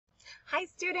Hi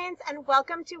students, and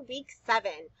welcome to week 7.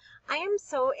 I am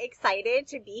so excited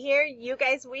to be here. You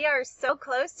guys, we are so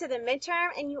close to the midterm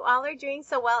and you all are doing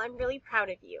so well. I'm really proud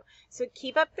of you. So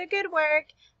keep up the good work.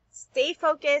 Stay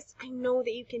focused. I know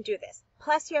that you can do this.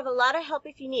 Plus you have a lot of help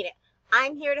if you need it.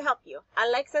 I'm here to help you.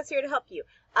 Alexa's here to help you.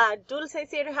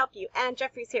 Dulce's here to help you. And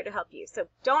Jeffrey's here to help you. So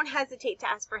don't hesitate to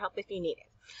ask for help if you need it.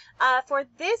 For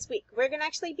this week, we're going to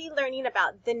actually be learning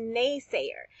about the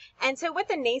naysayer. And so what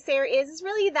the naysayer is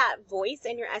really that voice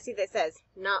in your essay that says,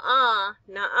 nuh-uh,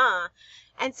 nuh-uh.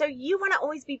 And so you want to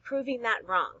always be proving that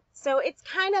wrong. So it's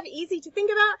kind of easy to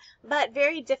think about, but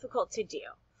very difficult to do.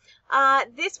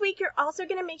 This week, you're also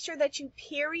going to make sure that you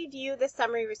peer review the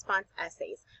summary response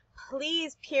essays.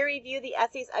 Please peer review the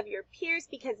essays of your peers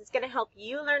because it's going to help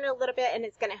you learn a little bit and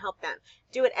it's going to help them.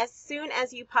 Do it as soon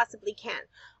as you possibly can.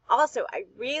 Also, I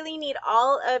really need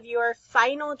all of your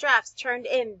final drafts turned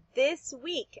in this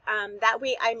week. That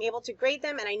way I'm able to grade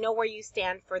them and I know where you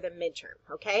stand for the midterm,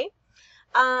 okay?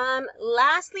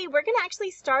 Lastly, we're going to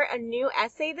actually start a new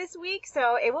essay this week,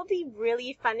 so it will be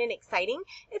really fun and exciting.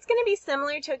 It's going to be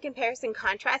similar to a comparison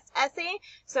contrast essay,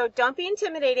 so don't be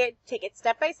intimidated. Take it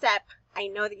step by step. I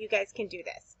know that you guys can do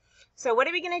this. So what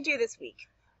are we going to do this week?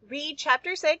 Read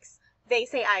chapter 6, They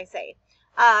Say, I Say.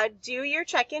 Do your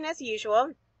check-in as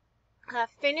usual.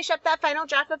 Finish up that final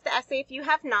draft of the essay if you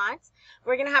have not.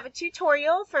 We're going to have a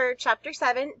tutorial for chapter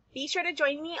 7. Be sure to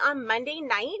join me on Monday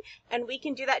night and we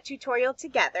can do that tutorial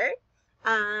together.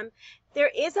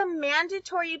 There is a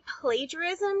mandatory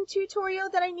plagiarism tutorial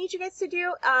that I need you guys to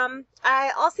do.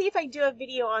 I'll see if I do a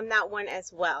video on that one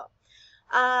as well.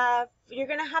 You're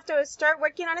going to have to start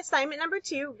working on assignment number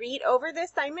 2, read over the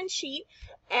assignment sheet,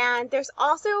 and there's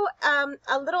also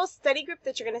a little study group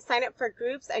that you're going to sign up for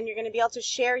groups and you're going to be able to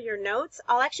share your notes.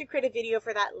 I'll actually create a video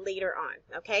for that later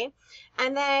on, okay?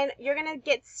 And then you're going to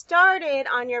get started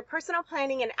on your personal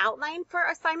planning and outline for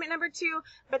assignment number 2,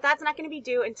 but that's not going to be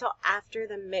due until after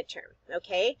the midterm,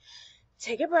 okay?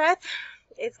 Take a breath.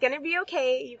 It's going to be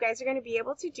okay. You guys are going to be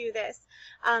able to do this.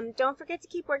 Don't forget to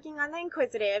keep working on the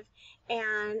inquisitive.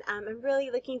 And I'm really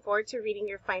looking forward to reading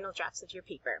your final drafts of your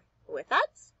paper. With that,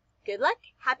 good luck,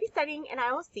 happy studying, and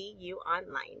I will see you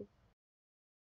online.